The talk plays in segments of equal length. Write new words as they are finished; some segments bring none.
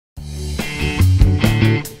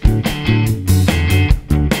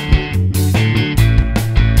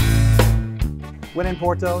in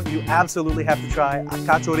Porto, you absolutely have to try a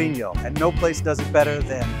cachorrino, and no place does it better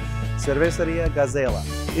than Cerveceria Gazela.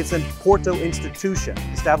 It's a Porto institution,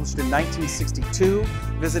 established in 1962,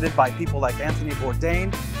 visited by people like Anthony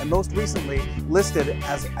Bourdain, and most recently listed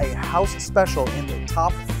as a house special in the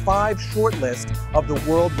top 5 shortlist of the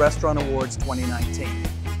World Restaurant Awards 2019.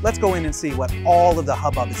 Let's go in and see what all of the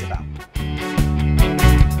hubbub is about.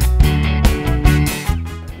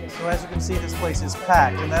 So as you can see, this place is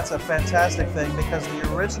packed, and that's a fantastic thing because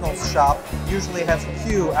the original shop usually has a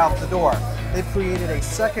queue out the door. They've created a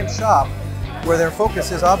second shop where their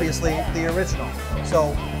focus is obviously the original.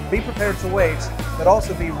 So be prepared to wait, but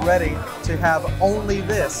also be ready to have only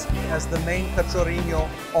this as the main cachorrino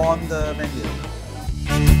on the menu.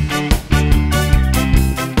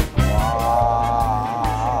 Wow.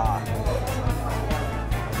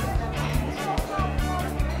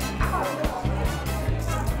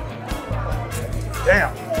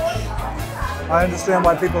 Damn! I understand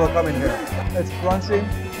why people are coming here. It's crunchy.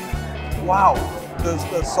 Wow, the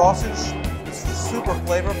sausage is super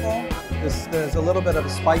flavorful. There's a little bit of a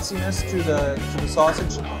spiciness to the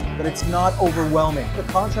sausage, but it's not overwhelming. The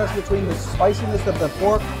contrast between the spiciness of the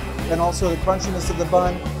pork and also the crunchiness of the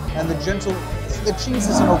bun and the cheese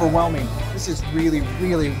isn't overwhelming. This is really,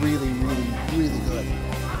 really, really, really, really good.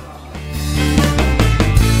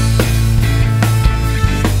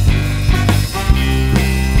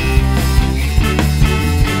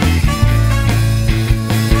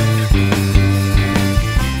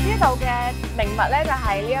咧就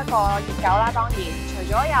係呢一個熱狗啦，當然除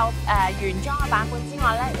咗有原裝嘅版本之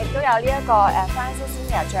外咧，亦都有呢一個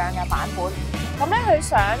Francesinha醬嘅版本。咁咧佢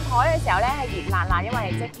上台嘅時候咧係熱辣辣，因為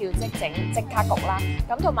即叫即整即刻焗啦。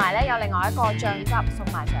咁同埋咧有另外一個醬汁送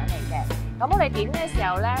埋上嚟嘅。咁我哋點嘅時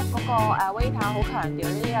候咧，嗰個waiter 好強調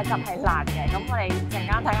呢個汁係辣嘅。咁我哋陣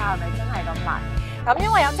間睇下係咪真係咁辣。咁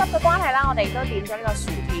因為有汁嘅關係啦，我哋都點咗呢個薯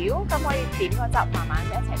條，咁可以點個汁慢慢一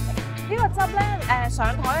齊食。呢個汁咧，上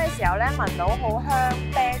台嘅時候咧，聞到好香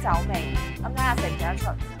啤酒味，咁睇下食唔食得出。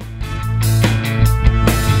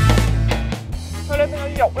佢裏邊嘅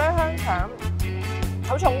肉咧香腸，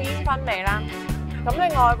好重煙燻味啦。咁另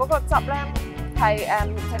外嗰個汁咧係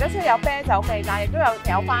食得出有啤酒味，但係亦都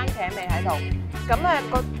有番茄味喺度。咁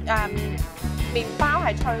個麵包係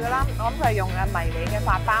脆㗎啦，我諗佢係用迷你嘅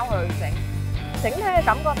法包去整，整體嘅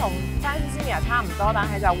感覺同Francesinha差唔多，但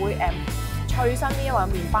係就會脆身啲，因為有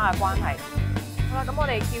麵包嘅關係。好啦，咁我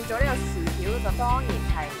哋叫咗呢個薯條就當然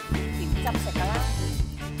係點汁食㗎啦。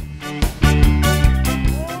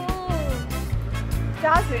炸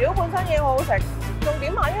薯條本身已經好好食，仲點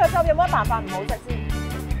埋呢個汁，有乜辦法唔好食先？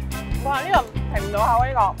哇！呢個停唔到口啊！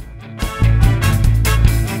呢個。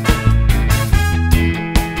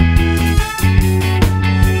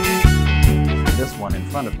This one in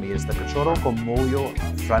front of me is the cachorro con mollo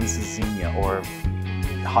Francesinha, or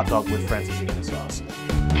hot dog with Francesinha sauce.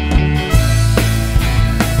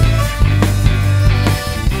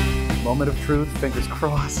 Moment of truth, fingers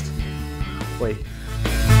crossed. Wait.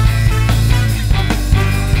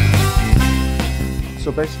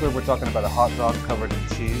 So basically we're talking about a hot dog covered in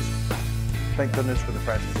cheese. Thank goodness for the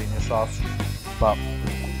Francesinha sauce. But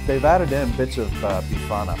they've added in bits of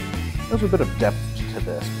bifana. There's a bit of depth to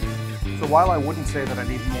this. So while I wouldn't say that I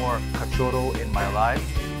need more cachorro in my life,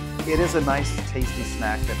 it is a nice, tasty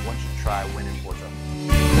snack that one should try when in Porto.